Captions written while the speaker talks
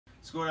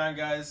What's going on,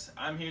 guys?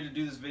 I'm here to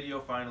do this video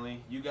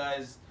finally. You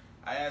guys,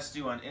 I asked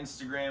you on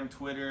Instagram,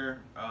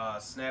 Twitter,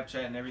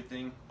 Snapchat, and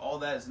everything. All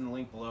that is in the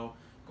link below.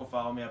 Go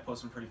follow me. I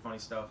post some pretty funny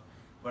stuff.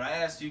 But I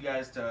asked you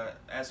guys to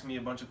ask me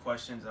a bunch of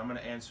questions. I'm going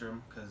to answer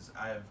them because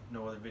I have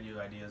no other video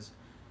ideas.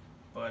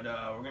 But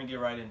we're going to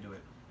get right into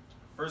it.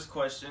 First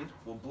question,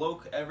 will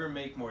Bloke ever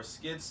make more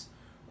skits,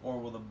 or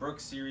will the Bloke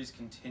series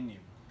continue?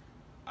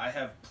 I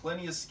have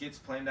plenty of skits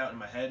planned out in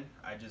my head.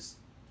 I just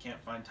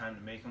can't find time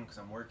to make them because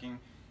I'm working.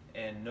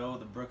 And no,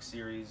 the Bloke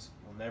series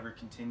will never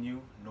continue,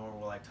 nor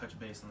will I touch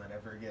base on that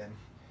ever again.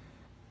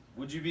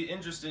 Would you be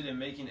interested in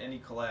making any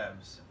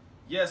collabs?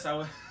 Yes, I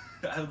would.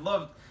 I would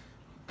love.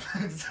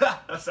 I'm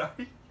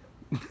sorry.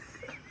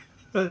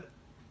 Yeah,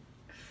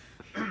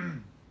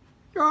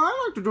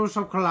 I like to do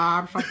some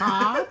collabs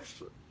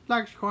sometimes.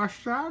 Next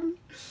question.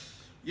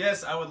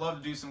 Yes, I would love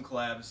to do some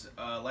collabs.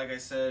 Like I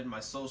said,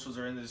 my socials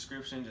are in the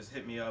description. Just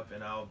hit me up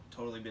and I'll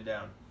totally be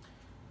down.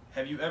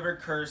 Have you ever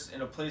cursed in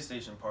a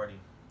PlayStation party?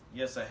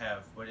 Yes, I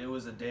have, but it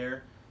was a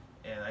dare,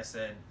 and I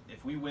said,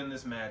 if we win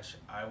this match,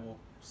 I will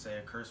say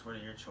a curse word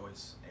of your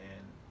choice,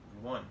 and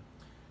we won.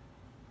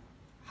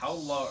 How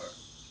large?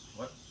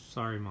 What?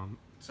 Sorry, Mom.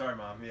 Sorry,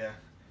 Mom, yeah.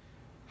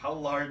 How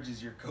large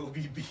is your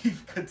Kobe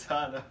beef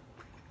katana?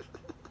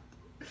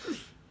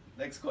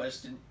 Next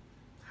question.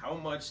 How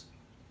much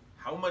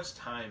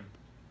time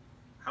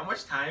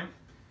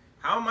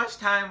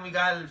we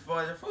got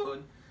for the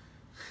food?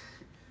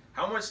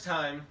 How much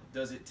time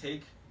does it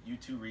take you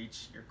to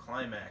reach your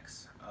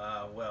climax?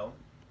 Well,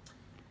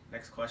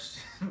 next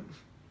question.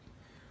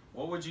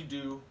 What would you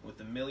do with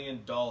 $1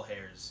 million doll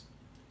hairs?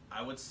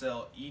 I would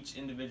sell each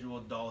individual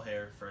doll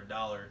hair for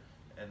 $1,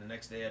 and the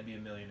next day I'd be a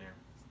millionaire.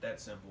 It's that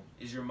simple.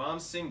 Is your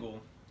mom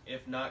single?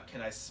 If not, can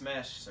I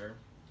smash, sir?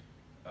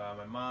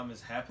 My mom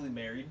is happily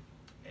married,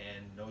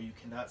 and no, you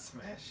cannot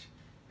smash.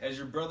 Has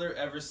your brother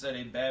ever said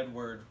a bad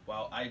word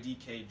while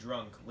IDK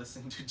drunk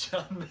listening to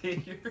John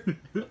Mayer?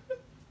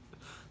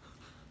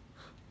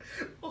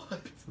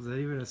 What? Was that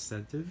even a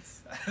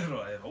sentence? I don't know,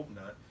 I hope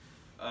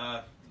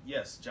not.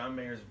 Yes, John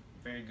Mayer's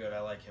very good, I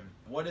like him.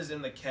 What is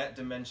in the cat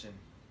dimension?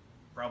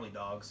 Probably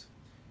dogs.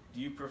 Do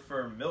you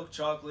prefer milk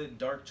chocolate,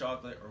 dark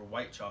chocolate, or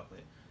white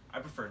chocolate? I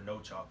prefer no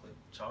chocolate.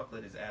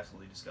 Chocolate is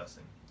absolutely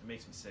disgusting. It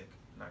makes me sick,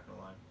 not gonna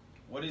lie.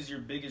 What is your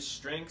biggest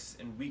strengths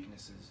and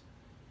weaknesses?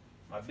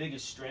 My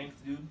biggest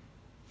strength, dude?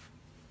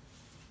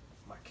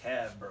 My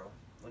calf, bro.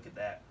 Look at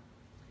that.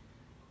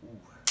 Ooh.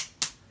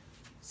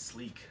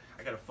 Sleek.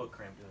 I got a foot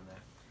cramp doing that.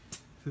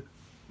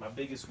 My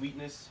biggest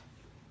weakness,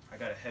 I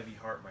got a heavy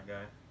heart, my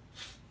guy.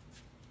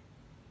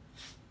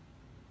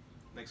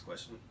 Next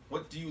question.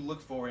 What do you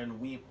look for in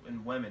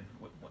women?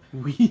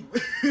 We?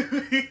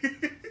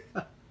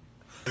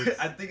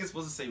 I think it's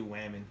supposed to say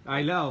whammon.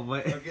 I know,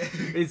 but okay.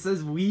 It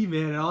says we,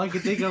 man, and all I can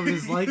think of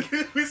is like...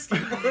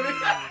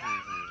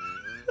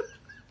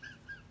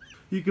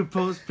 You can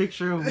post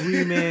picture of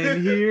we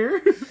man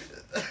here.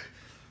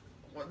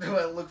 What do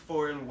I look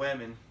for in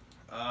women?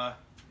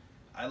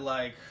 I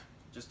like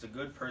just a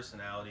good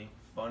personality,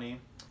 funny,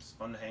 it's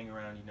fun to hang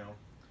around, you know.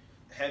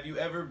 Have you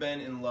ever been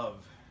in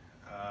love?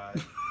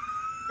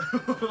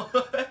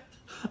 What?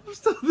 I'm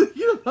still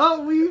thinking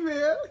about we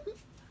man.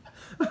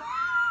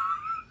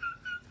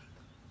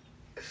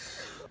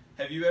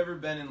 Have you ever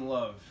been in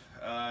love?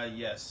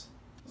 Yes.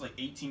 It's like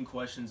 18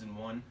 questions in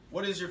one.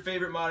 What is your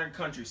favorite modern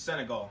country?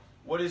 Senegal.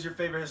 What is your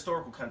favorite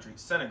historical country?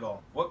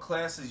 Senegal. What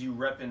classes you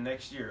repping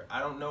next year? I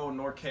don't know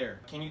nor care.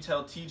 Can you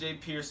tell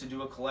TJ Pierce to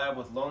do a collab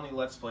with Lonely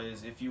Let's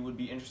Plays if you would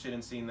be interested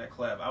in seeing that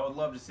collab? I would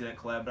love to see that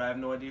collab, but I have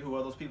no idea who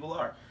all those people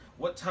are.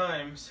 What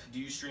times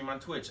do you stream on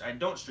Twitch? I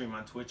don't stream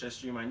on Twitch, I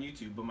stream on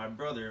YouTube, but my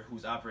brother,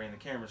 who's operating the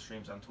camera,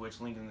 streams on Twitch.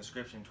 Link in the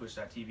description,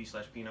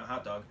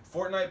 twitch.tv/peanuthotdog.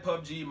 Fortnite,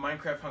 PUBG,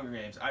 Minecraft, Hunger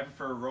Games. I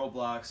prefer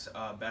Roblox,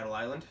 Battle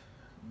Island.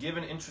 Give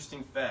an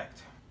interesting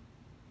fact.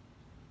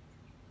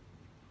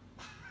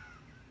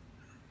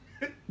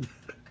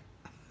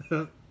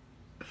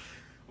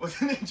 What's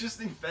an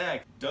interesting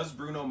fact? Does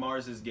Bruno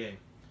Mars is gay?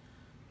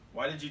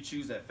 Why did you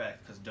choose that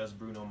fact? Because does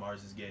Bruno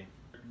Mars is gay?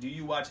 Do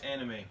you watch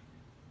anime?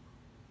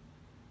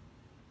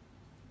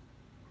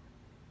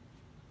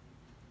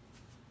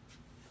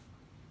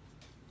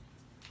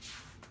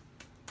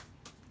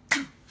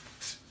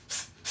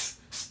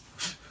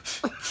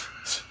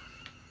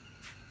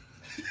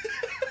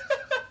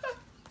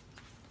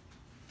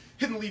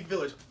 Hidden Leaf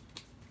Village.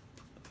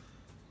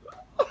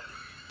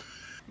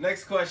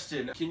 Next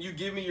question. Can you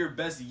give me your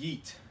best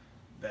yeet?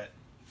 Bet.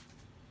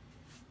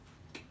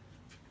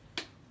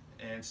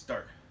 And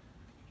start.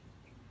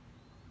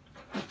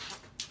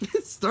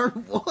 Start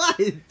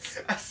what?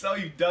 I saw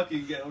you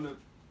ducking again on the...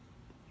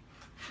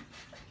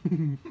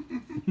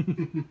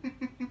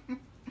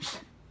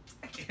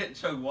 I can't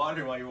chug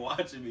water while you're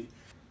watching me.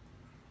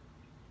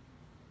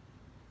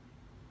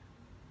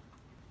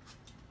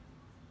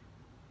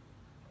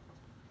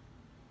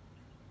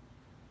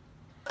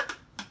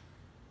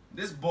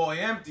 This boy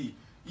empty.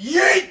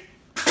 Yeet!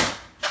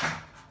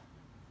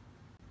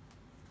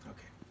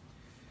 Okay.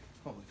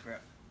 Holy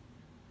crap.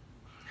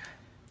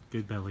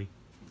 Good belly.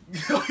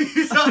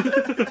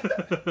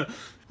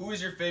 Who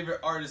is your favorite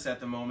artist at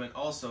the moment?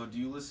 Also, do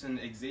you listen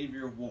to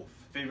Xavier Wolf?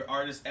 Favorite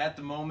artist at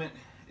the moment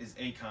is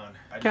Akon.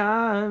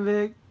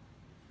 Convict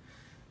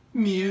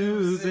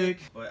music.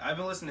 But I've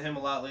been listening to him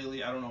a lot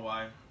lately. I don't know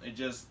why. It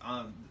just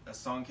a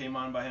song came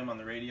on by him on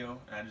the radio,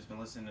 and I've just been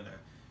listening to the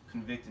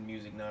convicted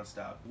music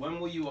nonstop. When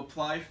will you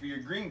apply for your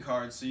green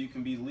card so you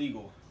can be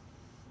legal?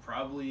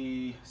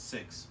 Probably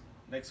 6.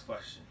 Next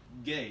question.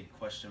 Gay?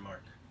 Question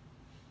mark.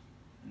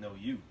 No,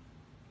 you.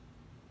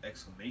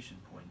 Exclamation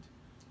point.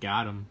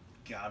 Got him.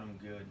 Got him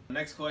good.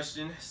 Next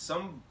question.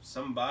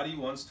 Somebody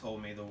once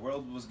told me the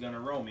world was gonna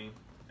roll me.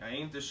 I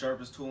ain't the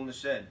sharpest tool in the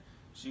shed.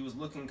 She was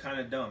looking kind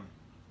of dumb.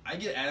 I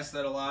get asked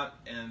that a lot,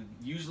 and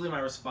usually my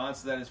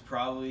response to that is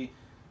probably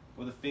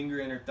with a finger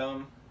in her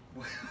thumb.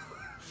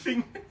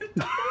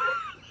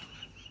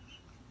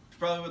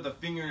 Probably with a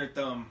finger in her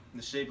thumb, in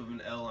the shape of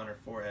an L on her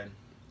forehead.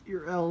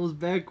 Your L is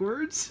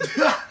backwards.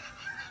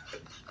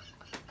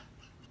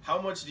 How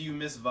much do you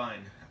miss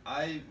Vine?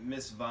 I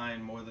miss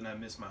Vine more than I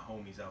miss my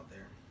homies out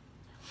there.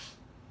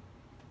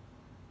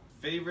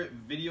 Favorite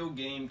video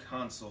game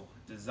console?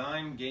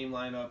 Design, game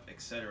lineup,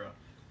 etc.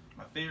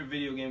 My favorite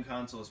video game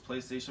console is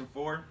PlayStation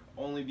 4,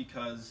 only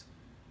because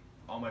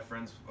all my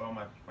friends, all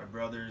my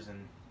brothers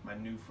and my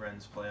new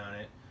friends play on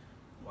it.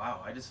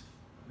 Wow, I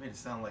made it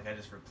sound like I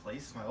just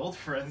replaced my old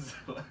friends.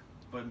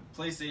 But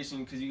PlayStation,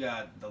 because you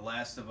got The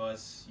Last of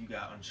Us, you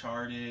got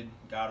Uncharted,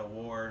 God of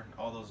War,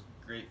 all those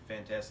great,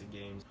 fantastic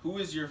games. Who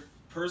is your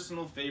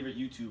personal favorite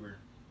YouTuber?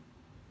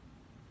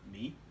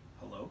 Me?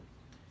 Hello?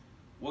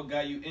 What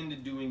got you into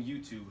doing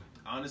YouTube?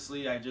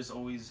 Honestly, I just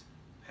always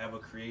have a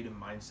creative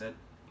mindset,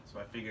 so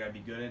I figured I'd be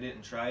good at it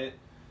and try it,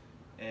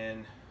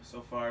 and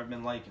so far I've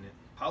been liking it.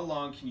 How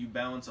long can you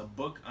balance a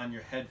book on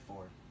your head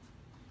for?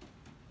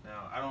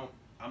 Now,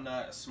 I'm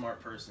not a smart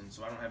person,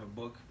 so I don't have a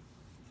book,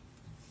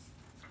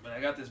 but I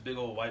got this big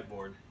old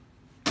whiteboard.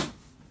 We're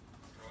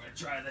gonna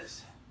try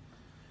this.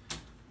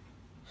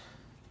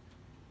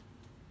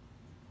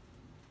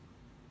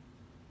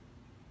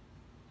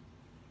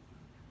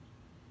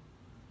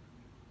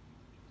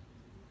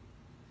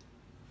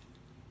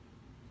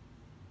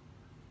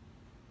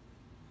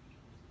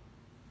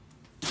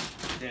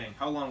 Dang,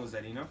 how long was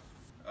that, you know?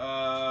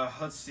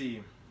 Let's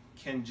see.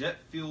 Can jet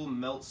fuel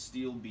melt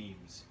steel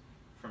beams?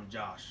 From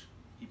Josh.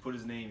 He put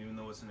his name even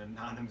though it's an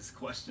anonymous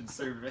question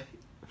survey.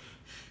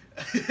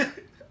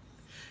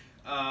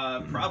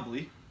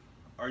 Probably.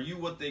 Are you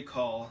what they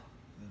call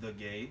the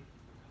gay?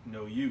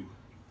 No, you.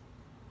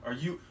 Are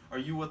you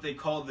what they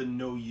call the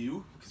no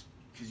you?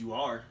 Because you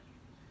are.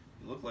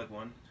 You look like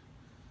one.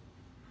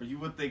 Are you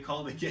what they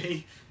call the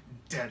gay?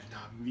 Dead,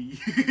 not me.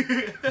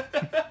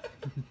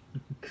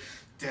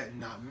 Dead,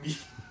 not me.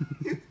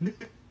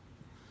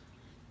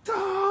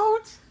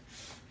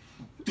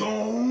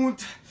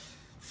 Don't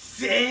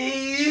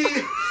say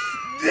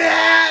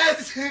that.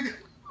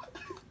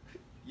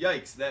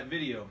 Yikes, that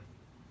video.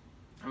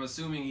 I'm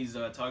assuming he's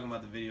talking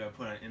about the video I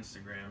put on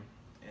Instagram.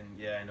 And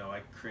yeah, I know, I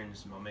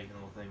cringed while making the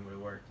whole thing, but it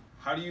worked.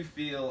 How do you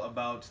feel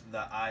about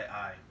the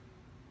II?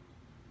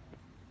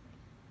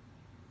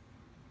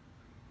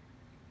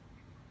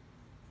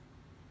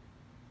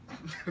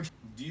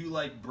 Do you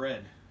like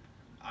bread?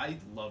 I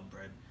love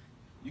bread.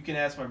 You can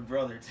ask my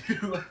brother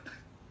too.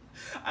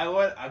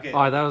 Okay.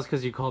 Oh, that was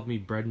because you called me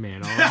bread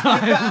man all the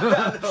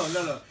time.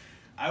 No.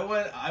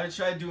 I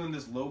tried doing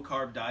this low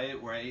carb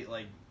diet where I ate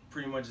like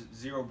pretty much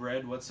zero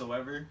bread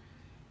whatsoever,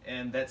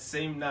 and that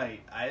same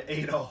night I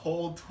ate a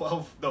whole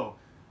 12-foot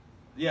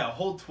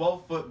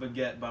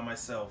baguette by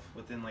myself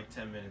within like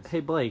 10 minutes. Hey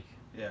Blake.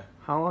 Yeah.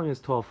 How long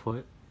is 12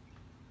 foot?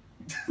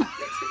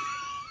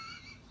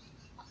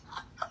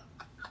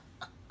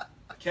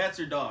 Cats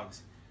or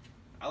dogs?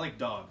 I like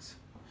dogs.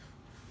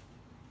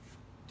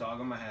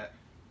 Dog on my hat.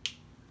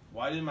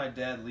 Why did my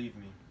dad leave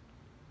me?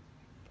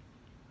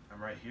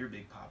 I'm right here,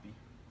 Big Poppy.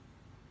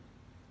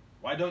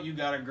 Why don't you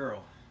got a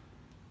girl?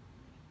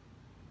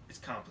 It's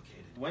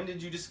complicated. When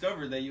did you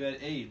discover that you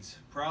had AIDS?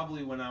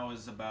 Probably when I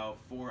was about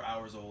 4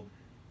 hours old.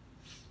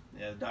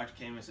 Yeah, the doctor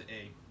came and said,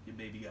 hey, your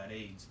baby got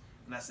AIDS.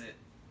 And I said,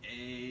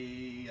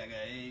 hey, I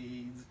got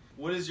AIDS.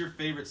 What is your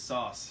favorite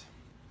sauce?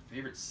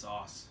 Favorite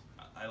sauce?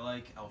 I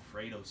like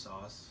Alfredo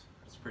sauce.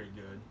 That's pretty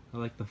good. I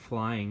like the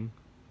flying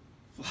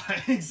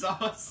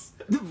sauce.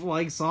 The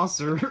flying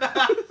saucer.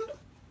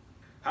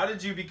 How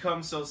did you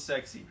become so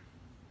sexy?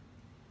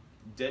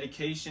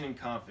 Dedication and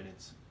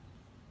confidence.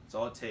 That's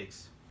all it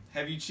takes.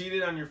 Have you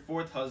cheated on your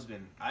 4th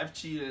husband? I've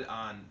cheated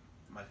on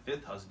my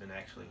 5th husband,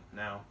 actually,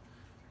 now.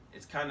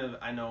 It's kind of,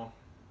 I know.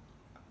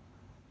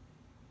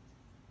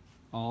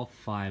 All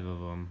 5 of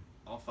them.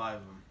 All 5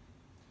 of them.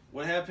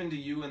 What happened to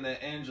you and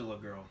that Angela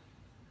girl?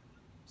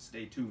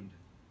 Stay tuned.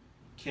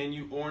 Can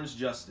you orange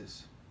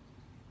justice?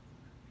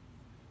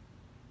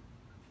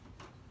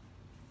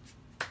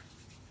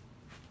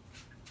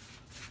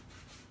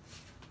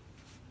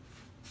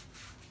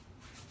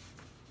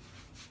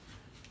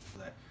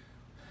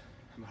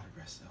 I'm out of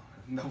breath still.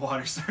 The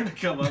water's starting to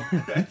come up.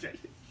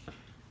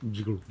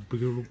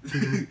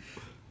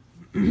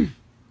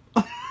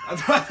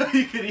 I thought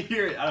you could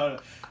hear it. I don't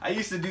know. I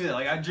used to do that.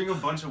 Like, I'd drink a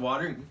bunch of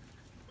water and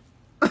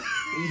you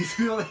used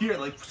to be able to hear it,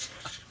 like...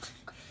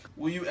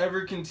 Will you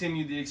ever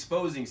continue the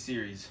exposing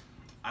series?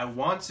 I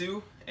want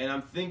to, and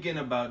I'm thinking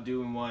about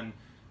doing one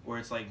where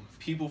it's like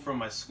people from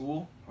my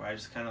school, where I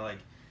just kind of like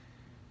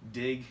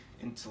dig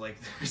into like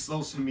their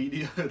social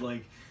media and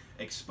like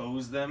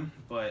expose them,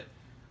 but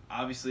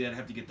obviously I'd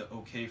have to get the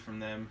okay from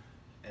them,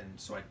 and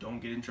so I don't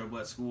get in trouble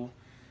at school.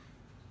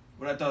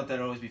 But I thought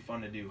that'd always be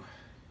fun to do.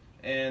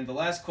 And the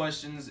last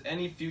question is,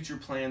 any future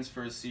plans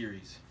for a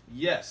series?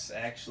 Yes,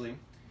 actually.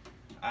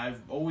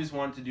 I've always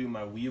wanted to do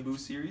my Weeaboo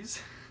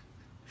series.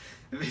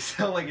 It may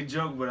sound like a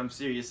joke, but I'm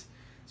serious.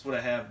 It's what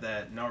I have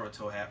that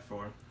Naruto hat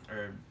for,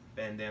 or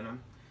bandana.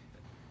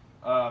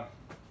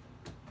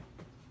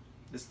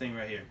 This thing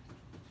right here.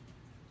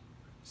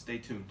 Stay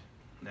tuned.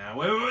 Now,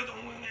 wait,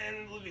 don't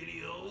end the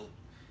video.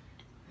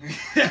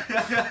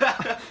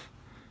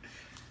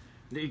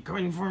 They're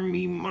coming for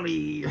me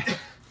money.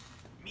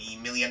 Me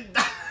 $1 million.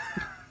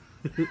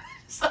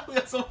 Suddenly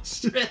got so much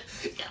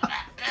strength.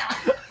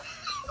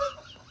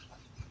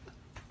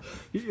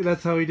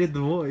 That's how he did the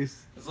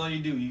voice. That's all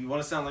you do. You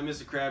want to sound like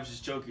Mr. Krabs,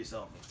 just choke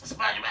yourself.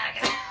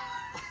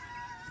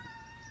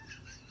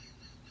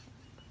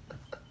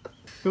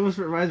 It almost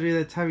reminds me of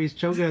that time he's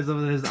choking us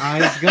and his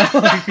eyes go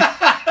like...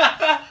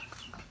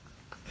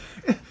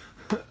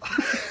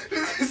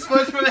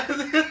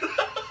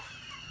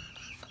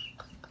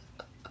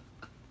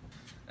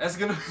 That's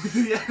gonna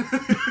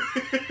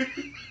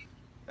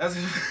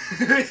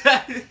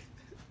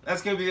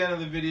that's gonna be the end of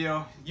the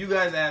video. You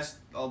guys asked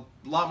a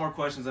lot more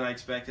questions than I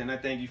expected, and I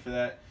thank you for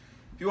that.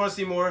 If you want to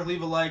see more,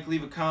 leave a like,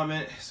 leave a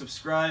comment,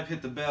 subscribe,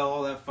 hit the bell,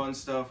 all that fun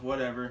stuff,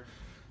 whatever.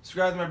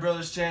 Subscribe to my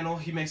brother's channel.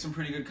 He makes some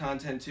pretty good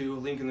content too.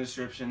 Link in the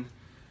description.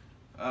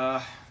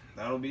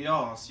 That'll be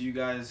all. I'll see you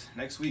guys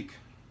next week.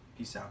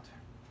 Peace out.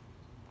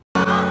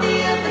 All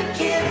the other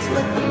kids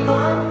with the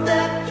bump,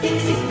 the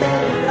kids, he's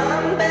better,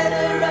 I'm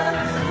better.